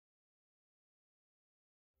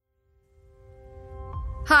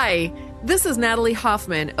Hi, this is Natalie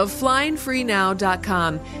Hoffman of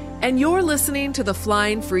FlyingFreeNow.com, and you're listening to the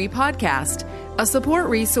Flying Free Podcast, a support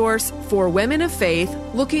resource for women of faith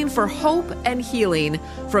looking for hope and healing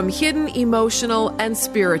from hidden emotional and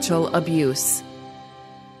spiritual abuse.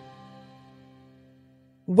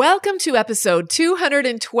 Welcome to episode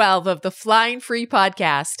 212 of the Flying Free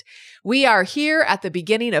Podcast. We are here at the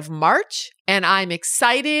beginning of March, and I'm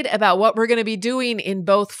excited about what we're going to be doing in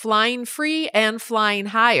both Flying Free and Flying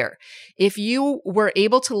Higher. If you were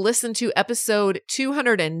able to listen to episode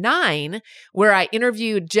 209, where I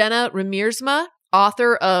interviewed Jenna Remiersma,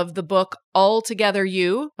 author of the book Altogether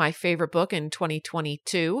You, my favorite book in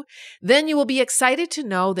 2022, then you will be excited to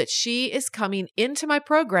know that she is coming into my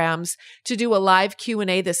programs to do a live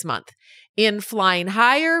Q&A this month. In Flying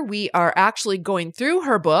Higher, we are actually going through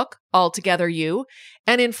her book, Altogether You,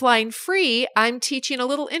 and in Flying Free, I'm teaching a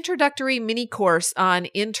little introductory mini course on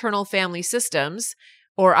internal family systems,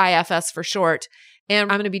 or IFS for short, and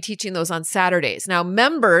I'm going to be teaching those on Saturdays. Now,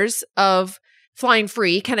 members of Flying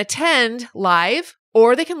Free can attend live,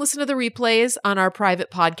 or they can listen to the replays on our private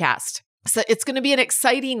podcast. So it's going to be an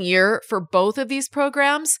exciting year for both of these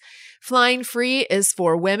programs. Flying Free is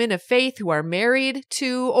for women of faith who are married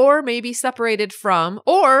to, or maybe separated from,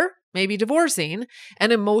 or maybe divorcing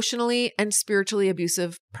an emotionally and spiritually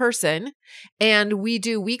abusive person. And we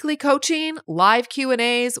do weekly coaching, live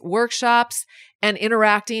Q&As, workshops, and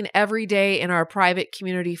interacting every day in our private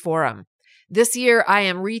community forum. This year, I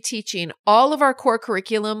am reteaching all of our core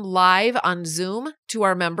curriculum live on Zoom to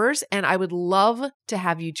our members, and I would love to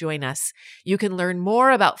have you join us. You can learn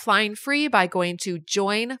more about Flying Free by going to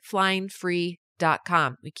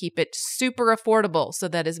joinflyingfree.com. We keep it super affordable so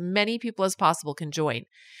that as many people as possible can join.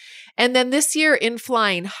 And then this year in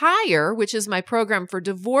Flying Higher, which is my program for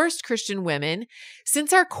divorced Christian women,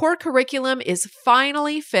 since our core curriculum is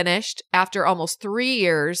finally finished after almost 3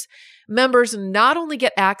 years, members not only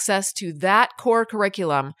get access to that core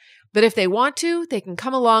curriculum, but if they want to, they can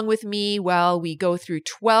come along with me while we go through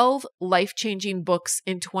 12 life-changing books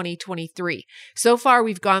in 2023. So far,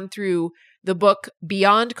 we've gone through the book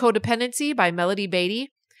Beyond Codependency by Melody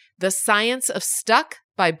Beatty, The Science of Stuck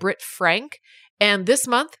by Britt Frank, and this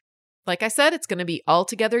month, like I said, it's going to be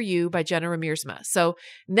Altogether You by Jenna Remiersma. So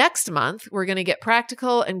next month, we're going to get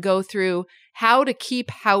practical and go through How to Keep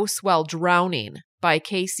House While Drowning by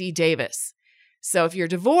Casey Davis. So if you're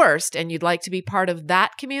divorced and you'd like to be part of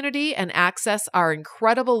that community and access our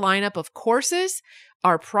incredible lineup of courses,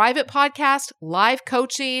 our private podcast, live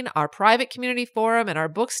coaching, our private community forum, and our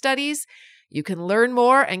book studies, you can learn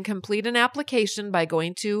more and complete an application by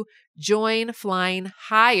going to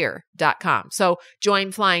joinflyinghigher.com. So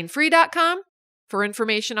joinflyingfree.com for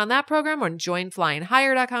information on that program, or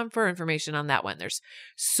joinflyinghigher.com for information on that one. There's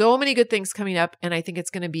so many good things coming up, and I think it's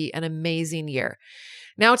going to be an amazing year.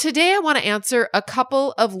 Now, today I want to answer a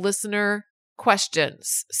couple of listener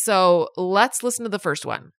questions. So let's listen to the first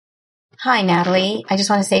one. Hi, Natalie. I just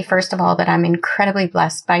want to say, first of all, that I'm incredibly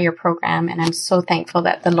blessed by your program, and I'm so thankful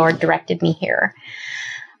that the Lord directed me here.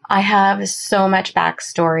 I have so much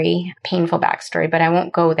backstory, painful backstory, but I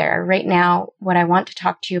won't go there. Right now, what I want to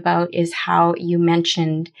talk to you about is how you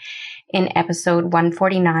mentioned in episode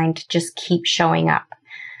 149 to just keep showing up.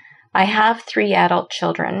 I have 3 adult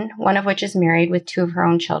children, one of which is married with 2 of her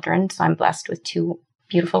own children, so I'm blessed with 2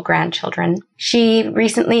 beautiful grandchildren. She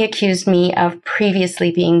recently accused me of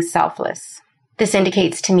previously being selfless. This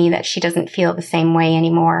indicates to me that she doesn't feel the same way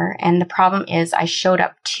anymore, and the problem is I showed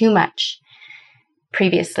up too much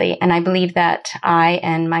previously, and I believe that I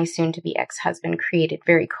and my soon-to-be ex-husband created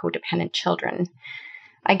very codependent children.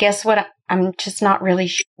 I guess I'm just not really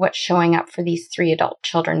sure what showing up for these 3 adult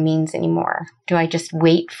children means anymore. Do I just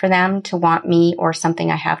wait for them to want me or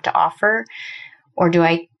something I have to offer? Or do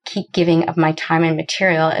I keep giving of my time and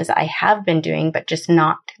material as I have been doing, but just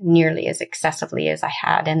not nearly as excessively as I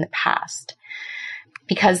had in the past?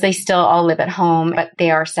 Because they still all live at home, but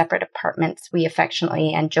they are separate apartments. We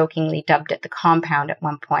affectionately and jokingly dubbed it the compound at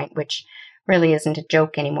one point, which really isn't a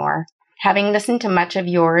joke anymore. Having listened to much of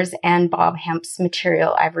yours and Bob Hemp's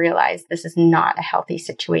material, I've realized this is not a healthy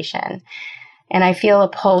situation. And I feel a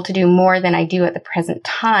pull to do more than I do at the present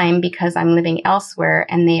time because I'm living elsewhere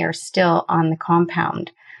and they are still on the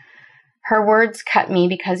compound. Her words cut me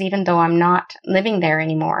because even though I'm not living there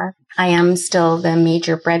anymore, I am still the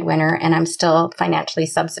major breadwinner and I'm still financially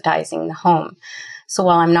subsidizing the home. So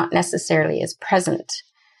while I'm not necessarily as present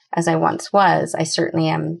as I once was, I certainly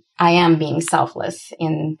am. I am being selfless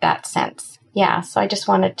in that sense. Yeah, so I just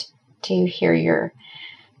wanted to hear your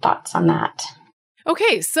thoughts on that.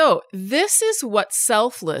 Okay, so this is what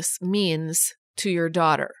selfless means to your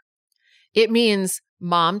daughter. It means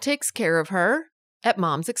mom takes care of her. at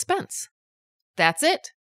mom's expense. That's it.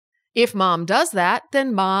 If mom does that,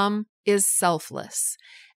 then mom is selfless.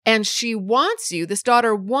 And she wants you, this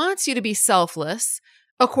daughter wants you to be selfless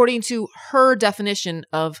according to her definition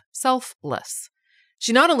of selfless.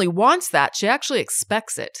 She not only wants that, she actually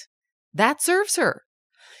expects it. That serves her.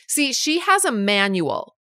 See, she has a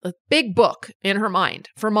manual, a big book in her mind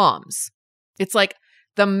for moms. It's like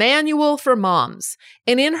the manual for moms.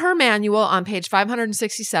 And in her manual on page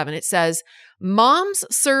 567, it says, moms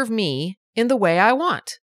serve me in the way I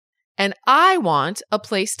want. And I want a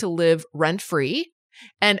place to live rent-free.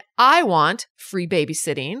 And I want free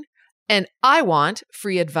babysitting. And I want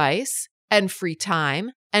free advice and free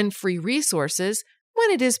time and free resources when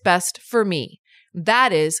it is best for me.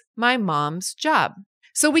 That is my mom's job.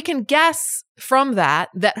 So we can guess from that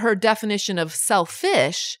her definition of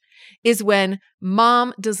selfish is when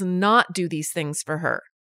mom does not do these things for her.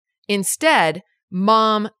 Instead,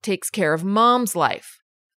 mom takes care of mom's life.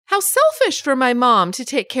 How selfish for my mom to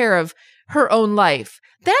take care of her own life.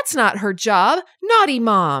 That's not her job. Naughty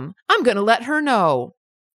mom. I'm going to let her know.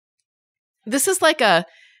 This is like a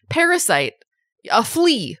parasite, a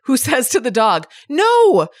flea who says to the dog,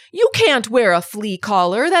 no, you can't wear a flea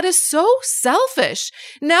collar. That is so selfish.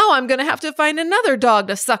 Now I'm going to have to find another dog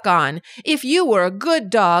to suck on. If you were a good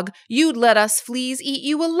dog, you'd let us fleas eat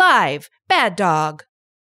you alive. Bad dog.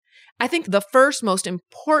 I think the first most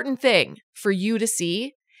important thing for you to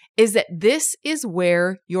see is that this is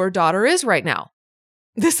where your daughter is right now.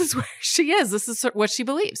 This is where she is. This is what she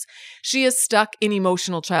believes. She is stuck in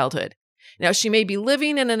emotional childhood. Now, she may be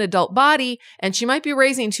living in an adult body and she might be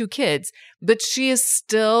raising 2 kids, but she is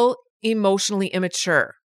still emotionally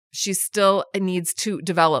immature. She still needs to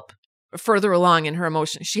develop further along in her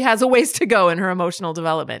emotion. She has a ways to go in her emotional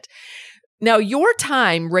development. Now, your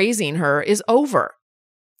time raising her is over.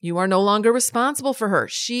 You are no longer responsible for her.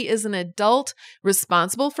 She is an adult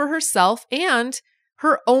responsible for herself and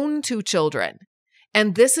her own 2 children.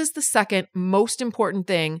 And this is the second most important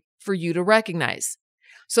thing for you to recognize.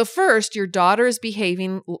 So first, your daughter is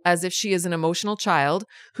behaving as if she is an emotional child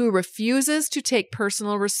who refuses to take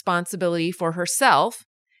personal responsibility for herself.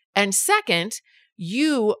 And second,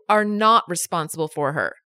 you are not responsible for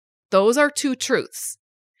her. Those are 2 truths.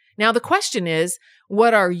 Now, the question is,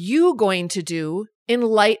 what are you going to do in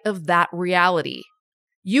light of that reality?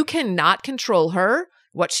 You cannot control her,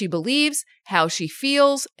 what she believes, how she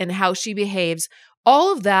feels, and how she behaves.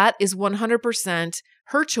 All of that is 100%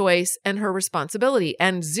 her choice and her responsibility,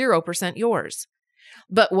 and 0% yours.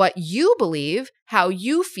 But what you believe, how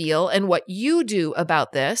you feel, and what you do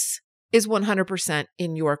about this is 100%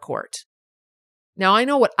 in your court. Now, I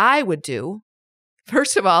know what I would do.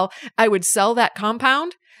 First of all, I would sell that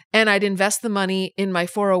compound and I'd invest the money in my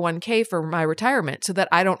 401k for my retirement so that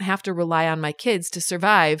I don't have to rely on my kids to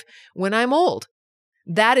survive when I'm old.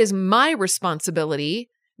 That is my responsibility,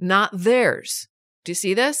 not theirs. Do you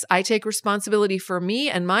see this? I take responsibility for me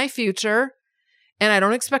and my future, and I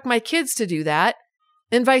don't expect my kids to do that.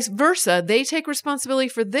 And vice versa, they take responsibility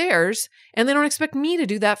for theirs, and they don't expect me to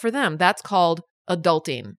do that for them. That's called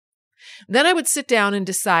adulting. Then I would sit down and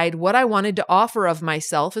decide what I wanted to offer of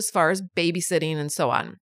myself as far as babysitting and so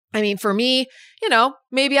on. I mean, for me,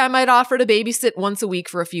 maybe I might offer to babysit once a week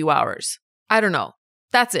for a few hours. I don't know.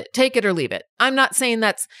 That's it. Take it or leave it. I'm not saying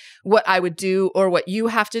that's what I would do or what you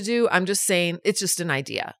have to do. I'm just saying it's just an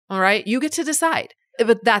idea. All right. You get to decide.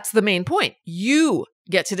 But that's the main point. You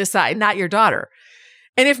get to decide, not your daughter.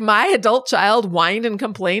 And if my adult child whined and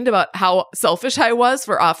complained about how selfish I was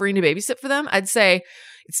for offering to babysit for them, I'd say,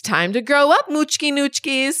 it's time to grow up, moochki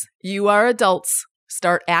noochkis. You are adults.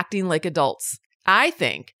 Start acting like adults. I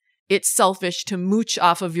think it's selfish to mooch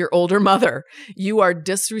off of your older mother. You are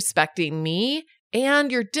disrespecting me.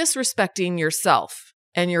 And you're disrespecting yourself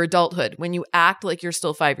and your adulthood when you act like you're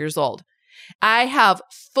still 5 years old. I have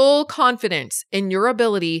full confidence in your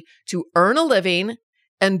ability to earn a living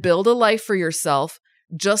and build a life for yourself,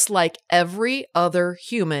 just like every other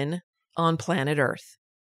human on planet Earth.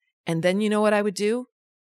 And then you know what I would do?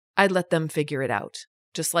 I'd let them figure it out,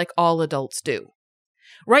 just like all adults do.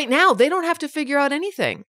 Right now, they don't have to figure out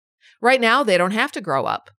anything. Right now, they don't have to grow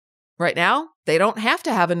up. Right now, they don't have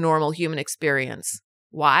to have a normal human experience.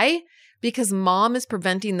 Why? Because mom is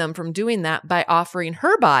preventing them from doing that by offering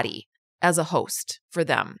her body as a host for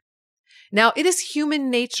them. Now, it is human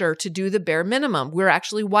nature to do the bare minimum. We're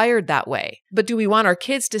actually wired that way. But do we want our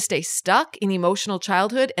kids to stay stuck in emotional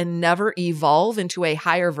childhood and never evolve into a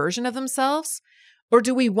higher version of themselves? Or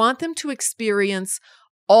do we want them to experience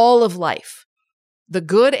all of life, the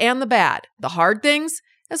good and the bad, the hard things,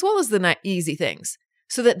 as well as the easy things,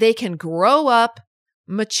 so that they can grow up,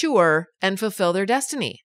 mature, and fulfill their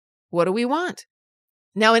destiny? What do we want?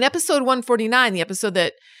 Now, in episode 149, the episode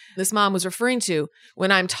that this mom was referring to,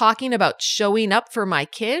 when I'm talking about showing up for my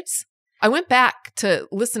kids, I went back to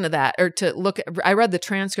listen to that or to look. I read the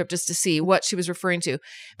transcript just to see what she was referring to.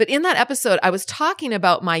 But in that episode, I was talking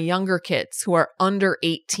about my younger kids who are under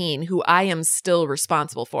 18, who I am still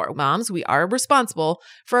responsible for. Moms, we are responsible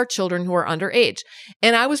for our children who are underage.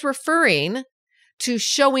 And I was referring to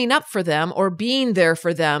showing up for them or being there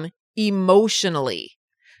for them emotionally,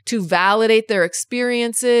 to validate their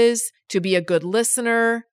experiences, to be a good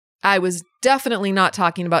listener. I was definitely not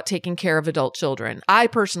talking about taking care of adult children. I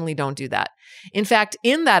personally don't do that. In fact,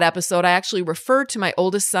 in that episode, I actually referred to my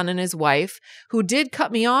oldest son and his wife, who did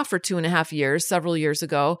cut me off for 2.5 years, several years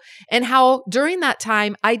ago, and how during that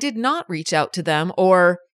time, I did not reach out to them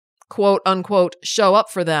or quote unquote, show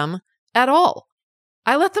up for them at all.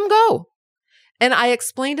 I let them go. And I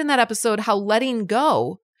explained in that episode how letting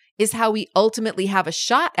go is how we ultimately have a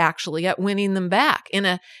shot actually at winning them back in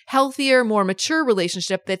a healthier, more mature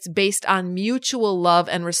relationship that's based on mutual love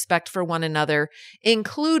and respect for one another,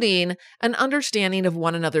 including an understanding of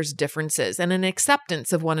one another's differences and an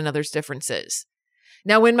acceptance of one another's differences.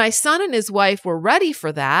 Now, when my son and his wife were ready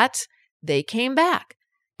for that, they came back.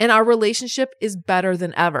 And our relationship is better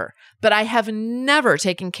than ever. But I have never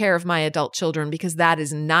taken care of my adult children because that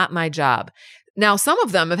is not my job. Now, some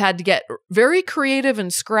of them have had to get very creative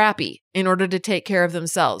and scrappy in order to take care of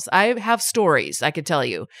themselves. I have stories I could tell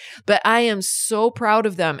you, but I am so proud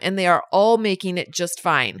of them and they are all making it just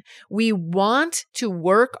fine. We want to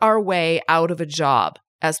work our way out of a job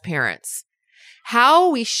as parents. How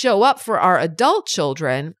we show up for our adult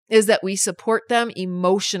children is that we support them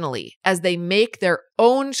emotionally as they make their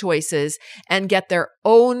own choices and get their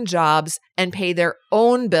own jobs and pay their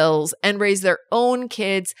own bills and raise their own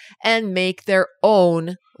kids and make their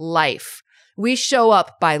own life. We show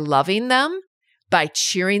up by loving them, by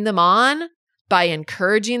cheering them on, by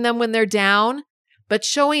encouraging them when they're down. But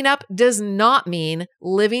showing up does not mean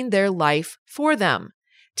living their life for them,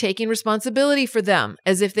 taking responsibility for them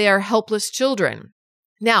as if they are helpless children.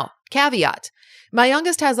 Now, caveat, my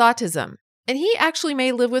youngest has autism, and he actually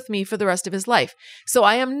may live with me for the rest of his life. So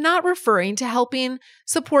I am not referring to helping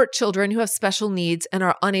support children who have special needs and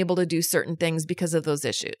are unable to do certain things because of those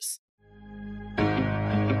issues.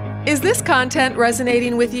 Is this content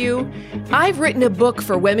resonating with you? I've written a book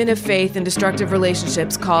for women of faith in destructive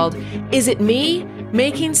relationships called Is It Me?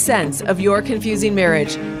 Making Sense of Your Confusing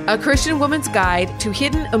Marriage, a Christian woman's guide to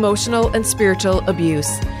hidden emotional and spiritual abuse.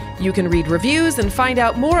 You can read reviews and find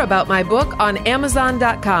out more about my book on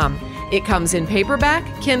Amazon.com. It comes in paperback,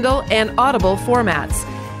 Kindle, and Audible formats.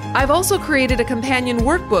 I've also created a companion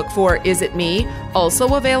workbook for Is It Me,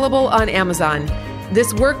 also available on Amazon.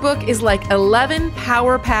 This workbook is like 11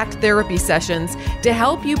 power-packed therapy sessions to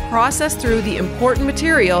help you process through the important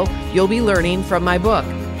material you'll be learning from my book.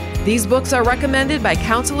 These books are recommended by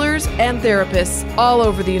counselors and therapists all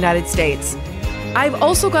over the United States. I've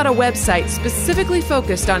also got a website specifically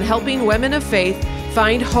focused on helping women of faith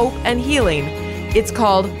find hope and healing. It's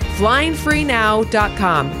called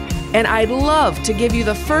flyingfreenow.com. And I'd love to give you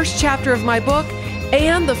the first chapter of my book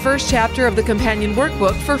and the first chapter of the companion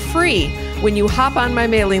workbook for free when you hop on my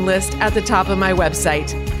mailing list at the top of my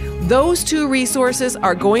website. Those two resources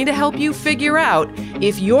are going to help you figure out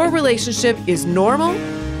if your relationship is normal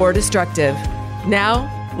or destructive. Now,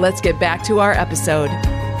 let's get back to our episode.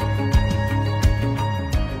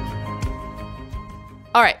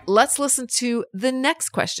 All right, let's listen to the next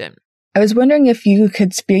question. I was wondering if you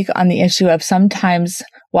could speak on the issue of sometimes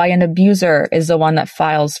why an abuser is the one that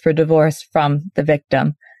files for divorce from the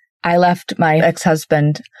victim. I left my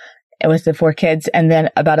ex-husband with the 4 kids, and then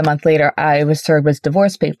about a month later, I was served with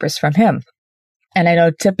divorce papers from him. And I know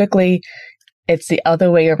typically it's the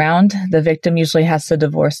other way around. The victim usually has to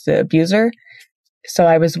divorce the abuser. So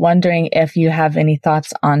I was wondering if you have any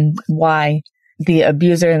thoughts on why the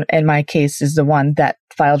abuser in my case is the one that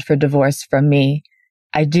filed for divorce from me.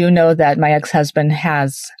 I do know that my ex-husband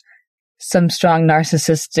has some strong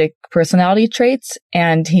narcissistic personality traits,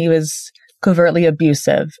 and he was covertly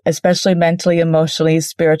abusive, especially mentally, emotionally,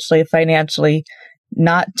 spiritually, financially,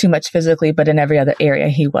 not too much physically, but in every other area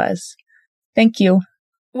he was. Thank you.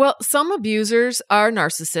 Well, some abusers are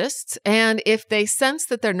narcissists, and if they sense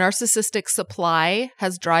that their narcissistic supply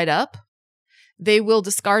has dried up, they will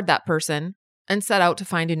discard that person and set out to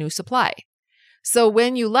find a new supply. So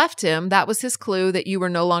when you left him, that was his clue that you were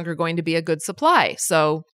no longer going to be a good supply.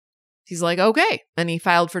 So he's like, okay. And he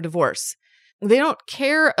filed for divorce. They don't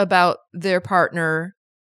care about their partner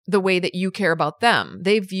the way that you care about them.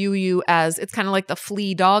 They view you as, it's kind of like the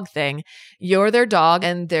flea dog thing. You're their dog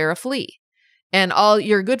and they're a flea. And all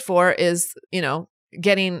you're good for is,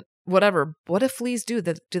 getting whatever. What do fleas do?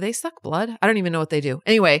 Do they suck blood? I don't even know what they do.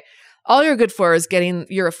 Anyway, all you're good for is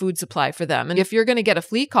you're a food supply for them. And if you're going to get a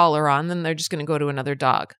flea collar on, then they're just going to go to another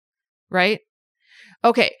dog, right?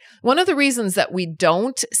 Okay. One of the reasons that we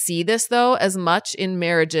don't see this, though, as much in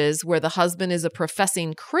marriages where the husband is a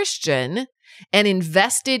professing Christian and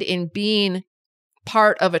invested in being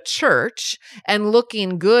part of a church and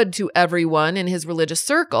looking good to everyone in his religious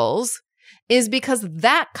circles is because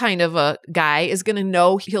that kind of a guy is going to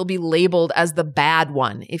know he'll be labeled as the bad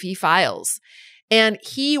one if he files. And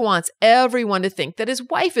he wants everyone to think that his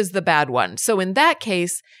wife is the bad one. So in that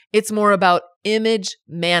case, it's more about image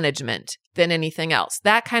management than anything else.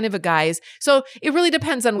 That kind of a guy so it really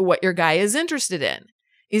depends on what your guy is interested in.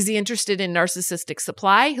 Is he interested in narcissistic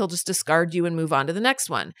supply? He'll just discard you and move on to the next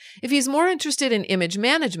one. If he's more interested in image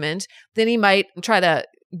management, then he might try to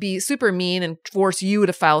be super mean and force you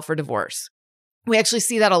to file for divorce. We actually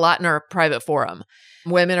see that a lot in our private forum.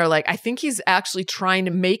 Women are like, I think he's actually trying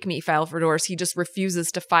to make me file for divorce. He just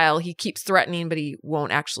refuses to file. He keeps threatening, but he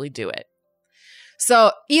won't actually do it.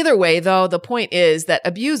 So either way, though, the point is that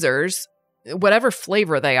abusers, whatever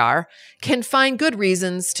flavor they are, can find good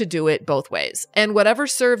reasons to do it both ways. And whatever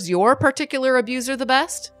serves your particular abuser the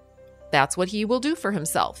best, that's what he will do for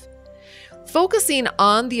himself. Focusing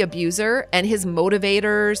on the abuser and his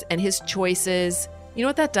motivators and his choices, you know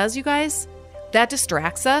what that does, you guys? That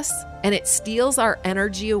distracts us and it steals our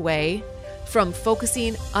energy away from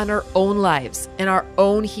focusing on our own lives and our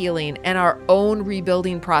own healing and our own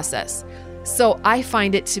rebuilding process. So I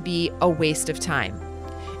find it to be a waste of time.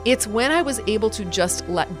 It's when I was able to just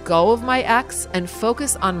let go of my ex and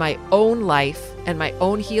focus on my own life and my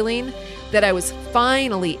own healing that I was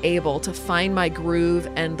finally able to find my groove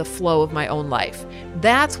and the flow of my own life.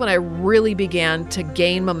 That's when I really began to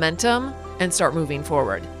gain momentum and start moving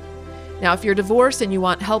forward. Now, if you're divorced and you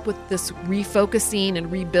want help with this refocusing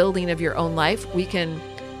and rebuilding of your own life, we can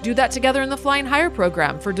do that together in the Flying Higher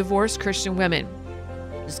program for divorced Christian women.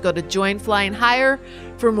 Just go to Join Flying Higher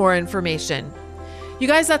for more information. You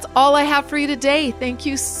guys, that's all I have for you today. Thank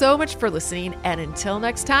you so much for listening. And until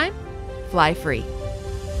next time, fly free.